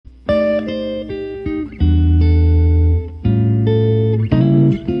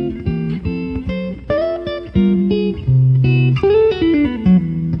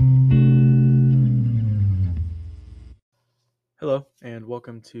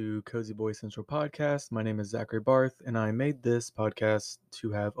to Cozy Boy Central Podcast. My name is Zachary Barth, and I made this podcast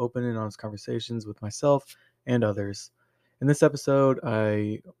to have open and honest conversations with myself and others. In this episode,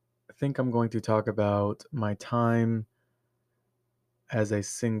 I think I'm going to talk about my time as a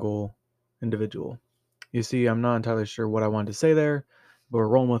single individual. You see, I'm not entirely sure what I wanted to say there, but we're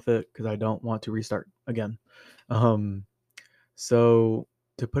rolling with it because I don't want to restart again. Um, so,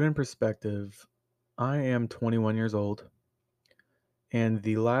 to put in perspective, I am 21 years old. And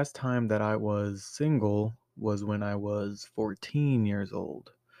the last time that I was single was when I was 14 years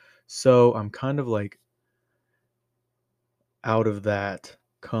old. So I'm kind of like out of that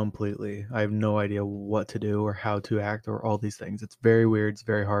completely. I have no idea what to do or how to act or all these things. It's very weird. It's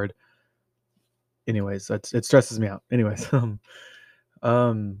very hard. Anyways, it stresses me out. Anyways,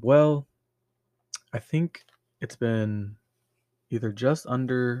 well, I think it's been either just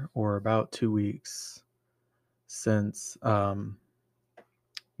under or about 2 weeks since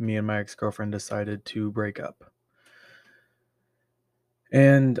me and my ex-girlfriend decided to break up.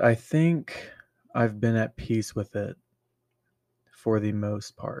 And I think I've been at peace with it for the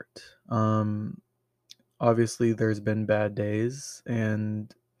most part. Obviously, there's been bad days,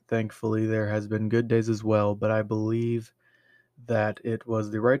 and thankfully, there has been good days as well. But I believe that it was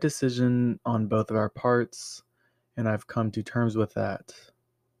the right decision on both of our parts, and I've come to terms with that.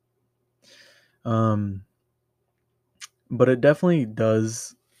 Um, but it definitely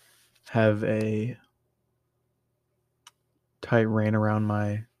does have a tight rein around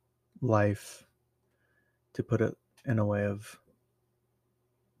my life, to put it in a way of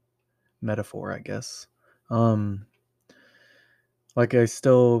metaphor, I guess. Um, like I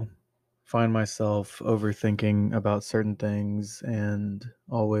still find myself overthinking about certain things and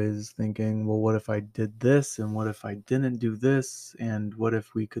always thinking, well, what if I did this? And what if I didn't do this? And what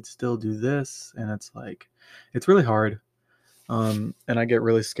if we could still do this? And it's like, it's really hard. And I get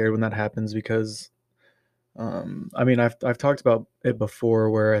really scared when that happens because, I've talked about it before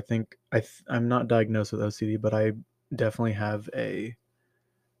where I think I'm not diagnosed with OCD, but I definitely have a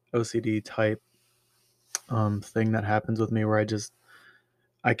OCD type thing that happens with me where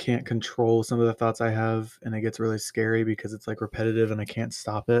I can't control some of the thoughts I have, and it gets really scary because it's like repetitive and I can't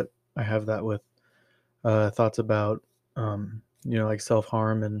stop it. I have that with thoughts about like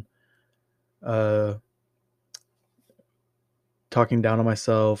self-harm and uh talking down on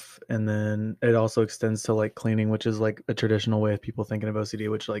myself, and then it also extends to like cleaning, which is like a traditional way of people thinking of OCD,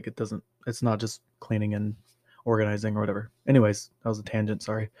 which like it's not just cleaning and organizing or whatever. Anyways, that was a tangent,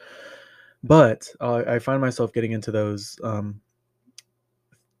 sorry. But I find myself getting into those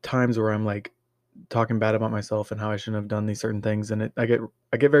times where I'm like talking bad about myself and how I shouldn't have done these certain things, and I get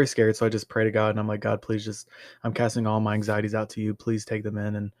very scared, so I just pray to God and I'm like, God, please just, I'm casting all my anxieties out to you. Please take them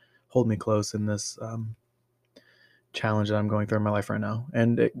in and hold me close in this challenge that I'm going through in my life right now.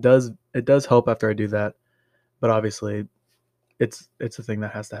 And it does help after I do that, but obviously it's a thing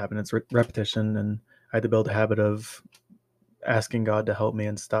that has to happen. It's repetition, and I had to build a habit of asking God to help me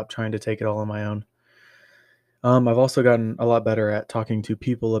and stop trying to take it all on my own. I've also gotten a lot better at talking to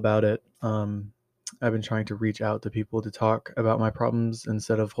people about it. I've been trying to reach out to people to talk about my problems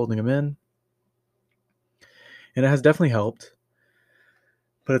instead of holding them in. And it has definitely helped.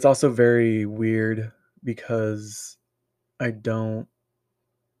 But it's also very weird because I don't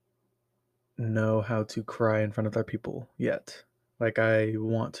know how to cry in front of other people yet. Like I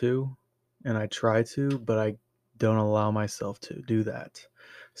want to and I try to, but I don't allow myself to do that.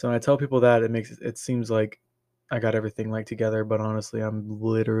 So when I tell people that, it seems like I got everything like together, but honestly, I'm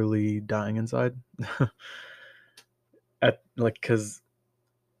literally dying inside. Cuz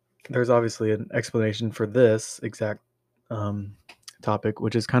there's obviously an explanation for this exact um topic,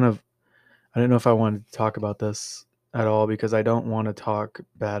 which is kind of, I don't know if I wanted to talk about this at all because I don't want to talk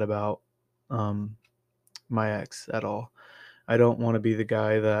bad about um my ex at all. I don't want to be the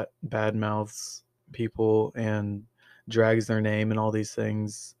guy that badmouths people and drags their name and all these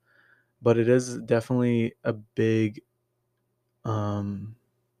things, but it is definitely a big um,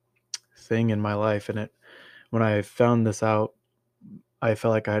 thing in my life. And when I found this out, I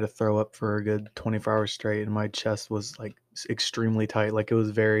felt like I had to throw up for a good 24 hours straight, and my chest was like extremely tight. Like it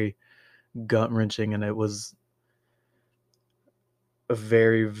was very gut wrenching, and it was a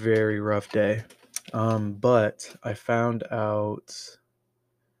very, very rough day. But I found out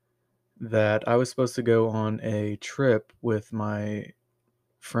that I was supposed to go on a trip with my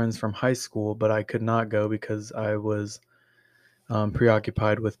friends from high school, but I could not go because I was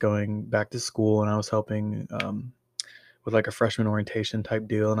preoccupied with going back to school, and I was helping with like a freshman orientation type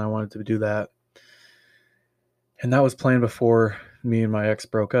deal, and I wanted to do that. And that was planned before me and my ex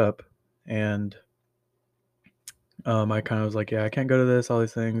broke up. And I kind of was like, yeah, I can't go to this, all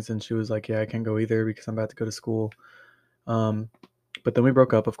these things. And she was like, yeah, I can't go either because I'm about to go to school. Um, but then we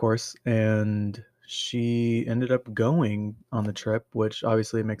broke up, of course, and she ended up going on the trip, which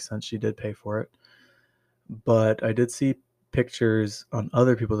obviously makes sense. She did pay for it. But I did see pictures on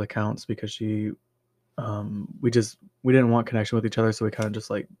other people's accounts because we didn't want connection with each other, so we kind of just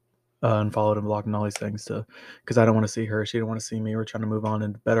like unfollowed and blocked and all these things to because I don't want to see her, she didn't want to see me. We're trying to move on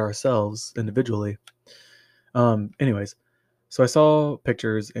and better ourselves individually. Anyways, so I saw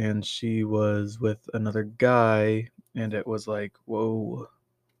pictures and she was with another guy, and it was like, whoa,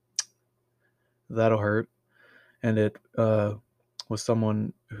 that'll hurt. And it was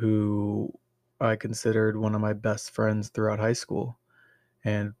someone who I considered one of my best friends throughout high school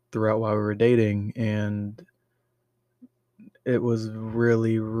and throughout while we were dating. And it was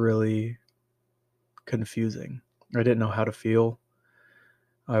really, really confusing. I didn't know how to feel.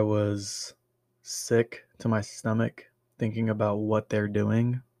 I was sick to my stomach thinking about what they're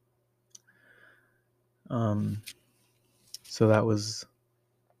doing. Um, so that was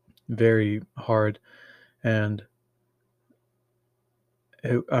very hard. And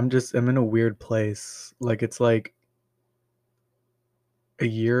I'm in a weird place. Like, it's like a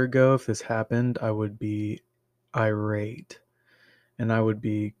year ago, if this happened, I would be irate and I would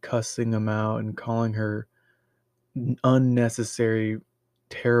be cussing them out and calling her unnecessary,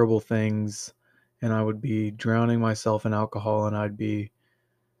 terrible things. And I would be drowning myself in alcohol, and I'd be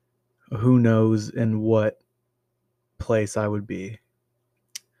who knows in what place I would be.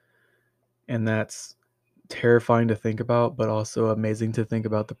 And that's terrifying to think about, but also amazing to think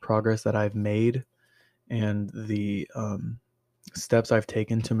about the progress that I've made and the steps I've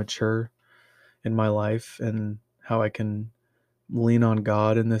taken to mature in my life, and how I can lean on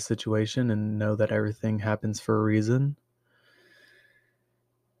God in this situation and know that everything happens for a reason.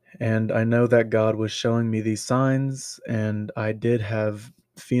 And I know that God was showing me these signs, and I did have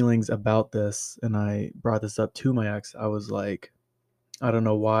feelings about this. And I brought this up to my ex. I was like, I don't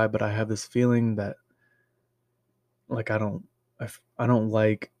know why, but I have this feeling that, like, I don't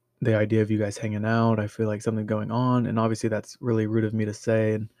like the idea of you guys hanging out. I feel like something going on. And obviously, that's really rude of me to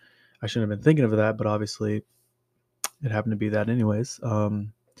say. And I shouldn't have been thinking of that, but obviously, it happened to be that, anyways. But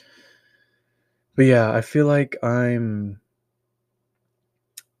yeah, I feel like I'm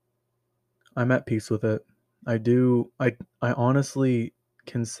at peace with it. I do. I honestly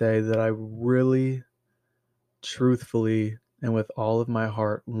can say that I really, truthfully, and with all of my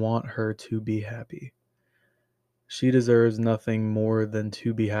heart want her to be happy. She deserves nothing more than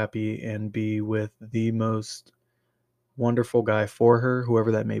to be happy and be with the most wonderful guy for her,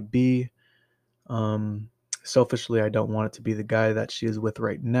 whoever that may be. Um, Selfishly, I don't want it to be the guy that she is with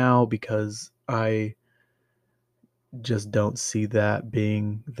right now because I just don't see that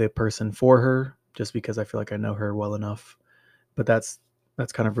being the person for her, just because I feel like I know her well enough. But that's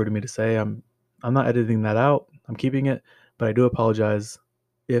kind of rude of me to say. I'm not editing that out. I'm keeping it, but I do apologize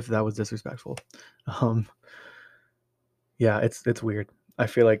if that was disrespectful. Um, yeah, it's weird. I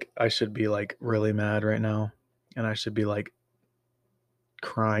feel like I should be like really mad right now, and I should be like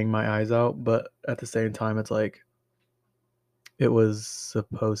crying my eyes out, but at the same time, it's like it was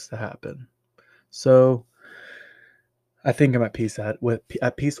supposed to happen. So I think I'm at peace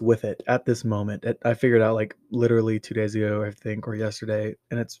with it at this moment. I figured out like literally 2 days ago, I think, or yesterday,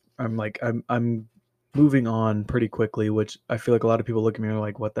 and I'm moving on pretty quickly, which I feel like a lot of people look at me and are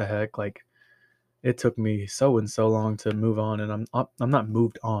like, "What the heck?" Like, it took me so and so long to move on, and I'm not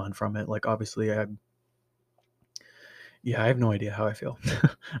moved on from it. Like, obviously, I have no idea how I feel.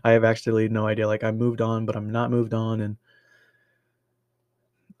 I have actually no idea. Like, I moved on, but I'm not moved on, and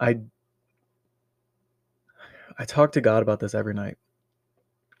I I talk to God about this every night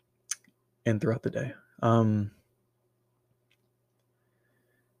and throughout the day.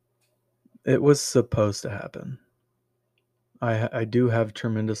 It was supposed to happen. I do have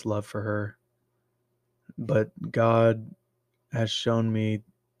tremendous love for her, but God has shown me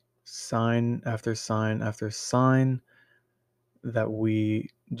sign after sign after sign that we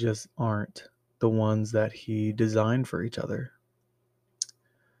just aren't the ones that He designed for each other.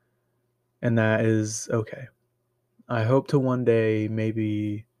 And that is okay. I hope to one day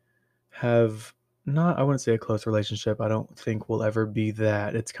maybe have not, I wouldn't say a close relationship. I don't think we'll ever be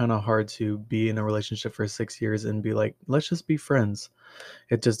that. It's kind of hard to be in a relationship for 6 years and be like, let's just be friends.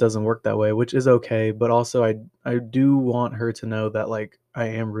 It just doesn't work that way, which is okay. But also, I do want her to know that like I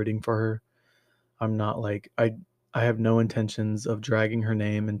am rooting for her. I'm not like I have no intentions of dragging her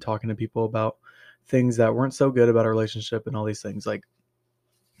name and talking to people about things that weren't so good about our relationship and all these things. Like,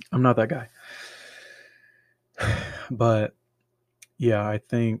 I'm not that guy. But yeah, I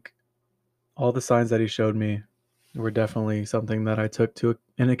think all the signs that he showed me were definitely something that I took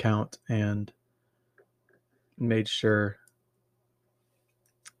in account and made sure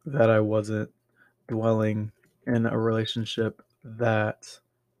that I wasn't dwelling in a relationship that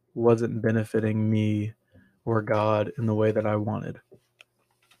wasn't benefiting me or God in the way that I wanted.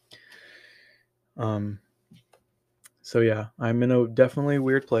 So yeah, I'm in a definitely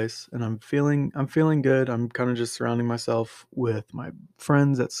weird place, and I'm feeling good. I'm kind of just surrounding myself with my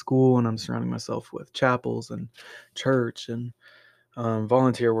friends at school, and I'm surrounding myself with chapels and church and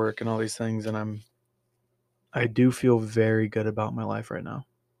volunteer work and all these things, and I do feel very good about my life right now.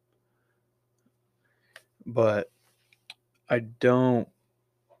 But I don't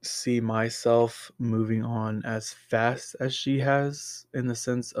see myself moving on as fast as she has in the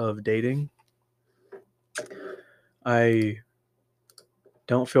sense of dating. I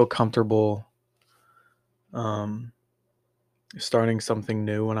don't feel comfortable um, starting something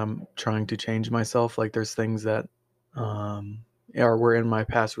new when I'm trying to change myself. Like there's things that were in my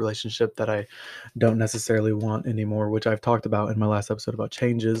past relationship that I don't necessarily want anymore, which I've talked about in my last episode about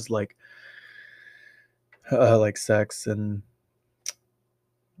changes, like sex and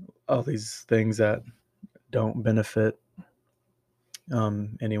all these things that don't benefit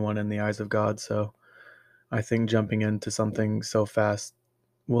anyone in the eyes of God. So I think jumping into something so fast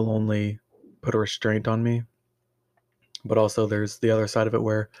will only put a restraint on me. But also, there's the other side of it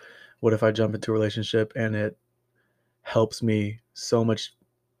where what if I jump into a relationship and it helps me so much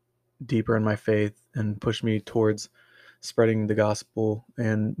deeper in my faith and push me towards spreading the gospel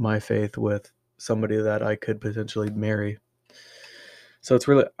and my faith with somebody that I could potentially marry? So it's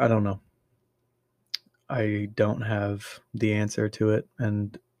really, I don't know. I don't have the answer to it,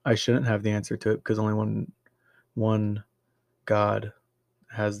 and I shouldn't have the answer to it because only one God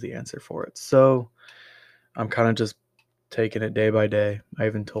has the answer for it. So I'm kind of just taking it day by day. I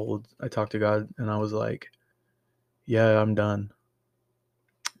talked to God and I was like, yeah, I'm done.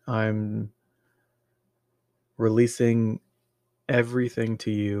 I'm releasing everything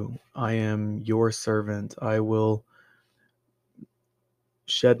to you. I am your servant. I will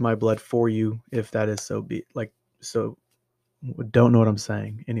shed my blood for you if that is so be like so don't know what I'm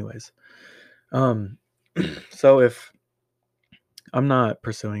saying. Anyways. Um so if I'm not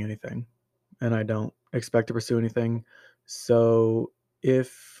pursuing anything and I don't expect to pursue anything, so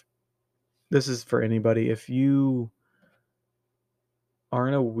if this is for anybody, if you are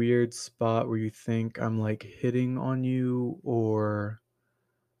in a weird spot where you think I'm like hitting on you or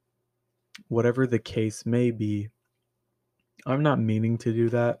whatever the case may be, I'm not meaning to do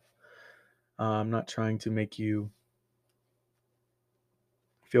that. I'm not trying to make you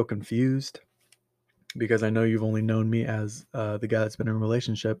feel confused because I know you've only known me as the guy that's been in a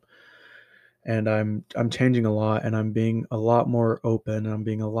relationship, and I'm changing a lot, and I'm being a lot more open, and I'm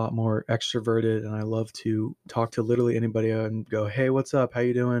being a lot more extroverted, and I love to talk to literally anybody and go, "Hey, what's up? How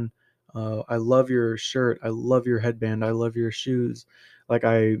you doing? I love your shirt. I love your headband. I love your shoes." Like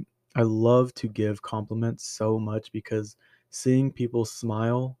I love to give compliments so much because seeing people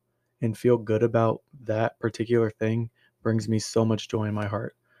smile and feel good about that particular thing brings me so much joy in my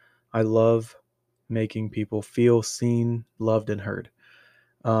heart. I love making people feel seen, loved, and heard.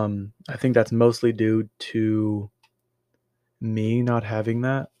 I think that's mostly due to me not having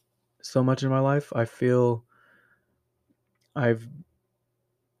that so much in my life. I feel I've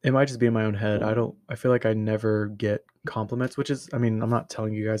it might just be in my own head. I feel like I never get compliments, which is, I mean, I'm not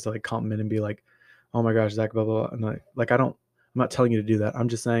telling you guys to like compliment and be like, "Oh my gosh, Zach, blah blah," blah. And I'm not telling you to do that. I'm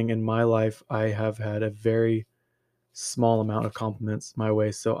just saying in my life I have had a very small amount of compliments my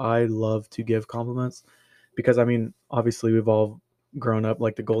way. So I love to give compliments because I mean, obviously we've all grown up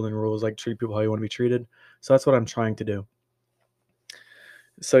like the golden rules, like treat people how you want to be treated. So that's what I'm trying to do.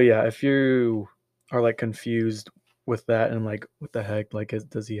 So yeah, if you are like confused with that and like what the heck, like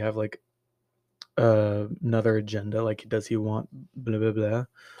does he have like another agenda? Like does he want blah blah blah?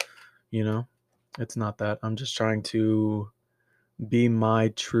 You know, it's not that. I'm just trying to be my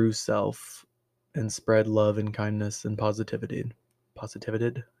true self and spread love and kindness and positivity.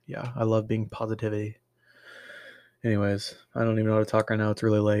 Positivity? Yeah, I love being positivity. Anyways, I don't even know how to talk right now. It's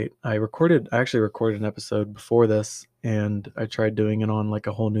really late. I actually recorded an episode before this and I tried doing it on like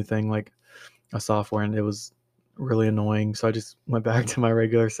a whole new thing, like a software, and it was really annoying. So I just went back to my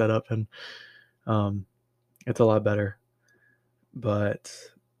regular setup and um, it's a lot better. But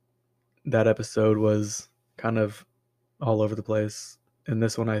that episode was kind of all over the place. And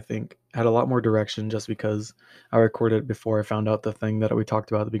this one, I think, had a lot more direction just because I recorded it before I found out the thing that we talked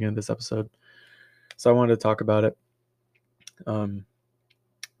about at the beginning of this episode. So I wanted to talk about it. Um,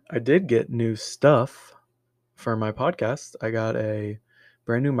 I did get new stuff for my podcast. I got a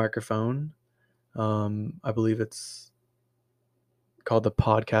brand new microphone. I believe it's called the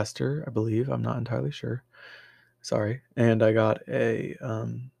Podcaster. I believe. I'm not entirely sure. Sorry. And I got a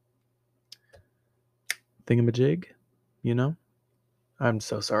thingamajig. You know. I'm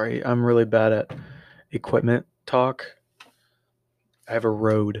so sorry. I'm really bad at equipment talk. I have a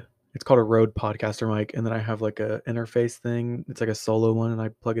Rode. It's called a Rode Podcaster mic, and then I have like a interface thing. It's like a solo one, and I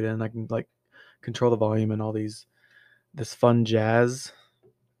plug it in. And I can like control the volume and all this fun jazz.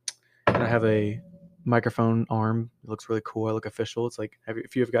 And I have a microphone arm. It looks really cool. I look official. It's like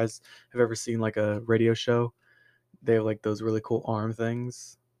if you guys have ever seen like a radio show, they have like those really cool arm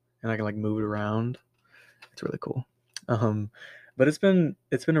things, and I can like move it around. It's really cool. Um, but it's been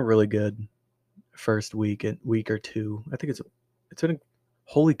a really good first week or two. I think it's been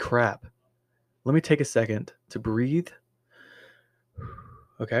holy crap. Let me take a second to breathe.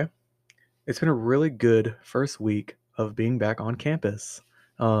 Okay. It's been a really good first week of being back on campus.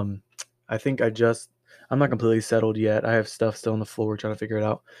 Um, I think I'm not completely settled yet. I have stuff still on the floor trying to figure it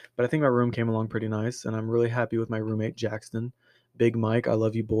out. But I think my room came along pretty nice, and I'm really happy with my roommate Jackson. Big Mike, I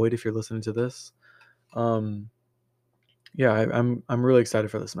love you, Boyd, if you're listening to this. Um, yeah, I'm really excited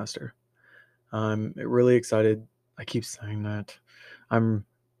for the semester. I'm really excited. I keep saying that. I'm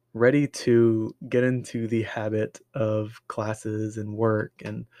ready to get into the habit of classes and work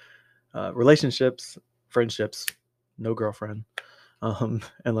and relationships, friendships. No girlfriend.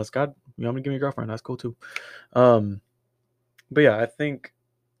 Unless God, you want me to give me a girlfriend, that's cool too. But yeah, I think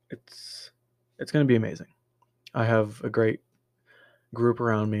it's gonna be amazing. I have a great group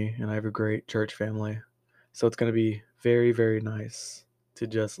around me, and I have a great church family, so it's gonna be very, very nice to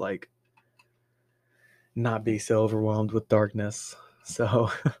just like not be so overwhelmed with darkness.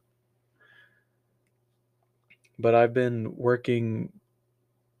 So, but I've been working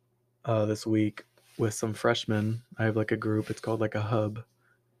this week with some freshmen. I have like a group. It's called like a hub,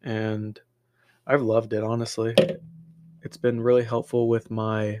 and I've loved it, honestly. It's been really helpful with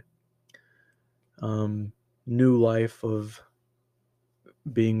my um, new life of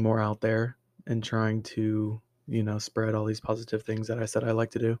being more out there and trying to, spread all these positive things that I said I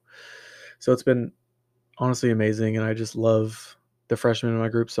like to do. So it's been honestly amazing, and I just love the freshmen in my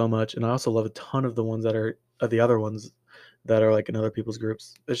group so much, and I also love a ton of the ones that are the other ones that are like in other people's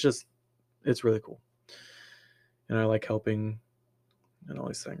groups. It's really cool, and I like helping and all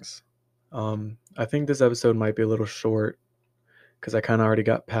these things. I think this episode might be a little short because I kind of already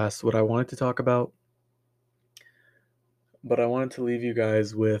got past what I wanted to talk about. But I wanted to leave you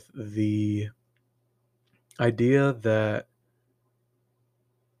guys with the idea that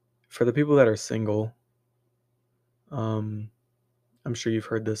for the people that are single, um, I'm sure you've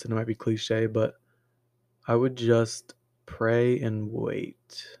heard this and it might be cliche, but I would just pray and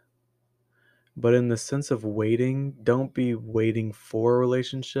wait. But in the sense of waiting, don't be waiting for a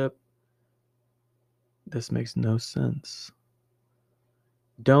relationship. This makes no sense.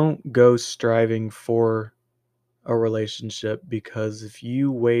 Don't go striving for a relationship, because if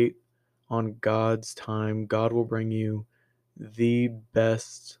you wait on God's time, God will bring you the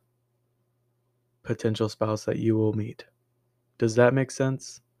best potential spouse that you will meet. Does that make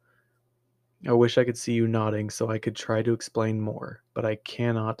sense? I wish I could see you nodding so I could try to explain more, but I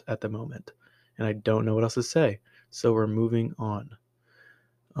cannot at the moment. And I don't know what else to say. So we're moving on.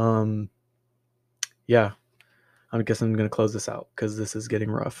 Um yeah, I guess I'm going to close this out cuz this is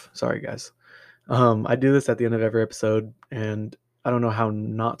getting rough. Sorry guys. I do this at the end of every episode, and I don't know how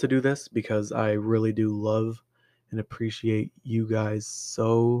not to do this because I really do love and appreciate you guys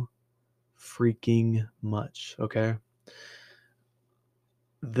so freaking much, okay?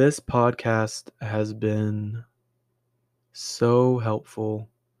 This podcast has been so helpful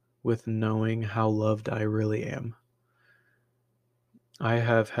with knowing how loved I really am. I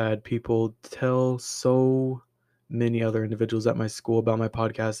have had people tell so many other individuals at my school about my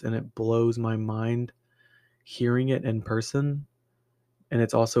podcast, and it blows my mind hearing it in person. And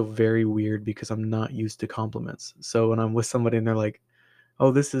it's also very weird because I'm not used to compliments. So when I'm with somebody and they're like,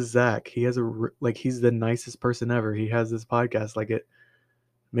 "Oh, this is Zach. He has like he's the nicest person ever. He has this podcast." Like it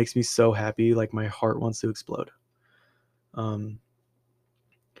makes me so happy. Like my heart wants to explode. Um,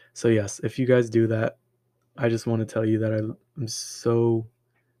 so yes, if you guys do that, I just want to tell you that I'm so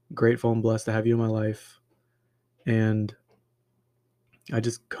grateful and blessed to have you in my life, and I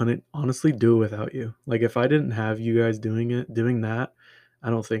just couldn't honestly do it without you. Like if I didn't have you guys doing that, I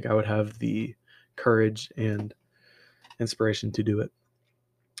don't think I would have the courage and inspiration to do it.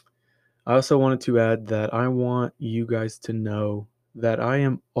 I also wanted to add that I want you guys to know that I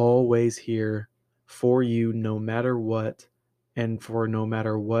am always here for you no matter what, and for no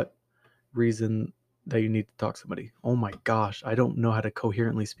matter what reason that you need to talk to somebody. Oh my gosh, I don't know how to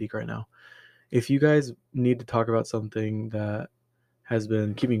coherently speak right now. if you guys need to talk about something that has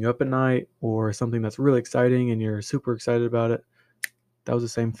been keeping you up at night or something that's really exciting and you're super excited about it, that was the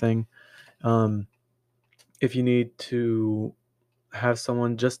same thing. If you need to have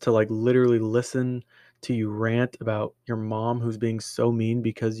someone just to like literally listen to you rant about your mom who's being so mean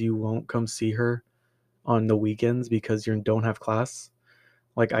because you won't come see her on the weekends because you don't have class,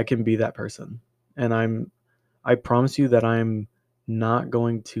 like I can be that person. And I promise you that I'm not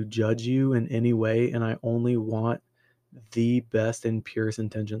going to judge you in any way, and I only want the best and purest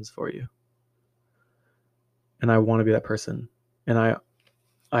intentions for you. And I want to be that person. And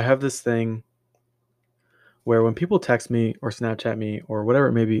I have this thing where when people text me or Snapchat me or whatever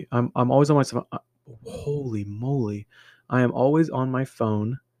it may be, I'm always on my phone. Holy moly. I am always on my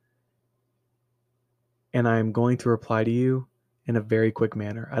phone and I am going to reply to you in a very quick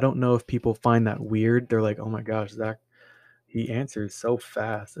manner. I don't know if people find that weird. They're like, "Oh my gosh, Zach, he answers so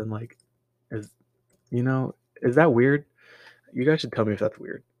fast." And like, is you know, is that weird? You guys should tell me if that's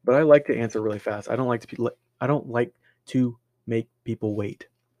weird. But I like to answer really fast. I don't like to make people wait.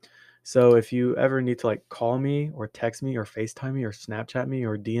 So if you ever need to like call me or text me or FaceTime me or Snapchat me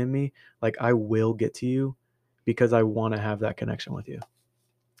or DM me, like I will get to you because I want to have that connection with you.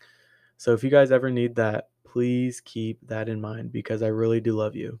 So if you guys ever need that, please keep that in mind because I really do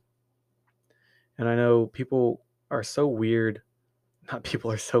love you. And I know people are so weird. Not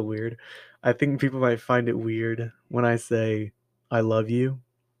people are so weird. I think people might find it weird when I say I love you.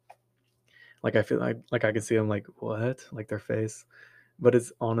 Like I feel like I can see them like what? Like their face. But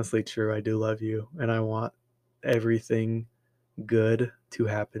it's honestly true. I do love you and I want everything good to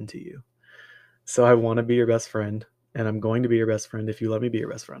happen to you. So I want to be your best friend and I'm going to be your best friend if you let me be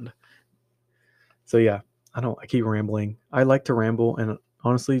your best friend. So yeah, I keep rambling. I like to ramble and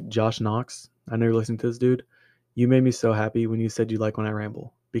honestly, Josh Knox, I know you're listening to this dude. You made me so happy when you said you like when I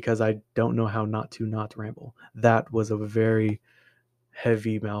ramble because I don't know how not to ramble. That was a very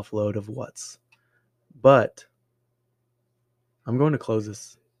heavy mouth load of what's. But I'm going to close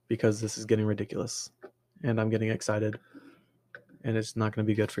this because this is getting ridiculous and I'm getting excited and it's not going to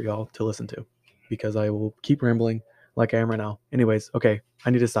be good for y'all to listen to because I will keep rambling like I am right now. Anyways, okay, I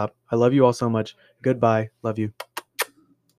need to stop. I love you all so much. Goodbye. Love you.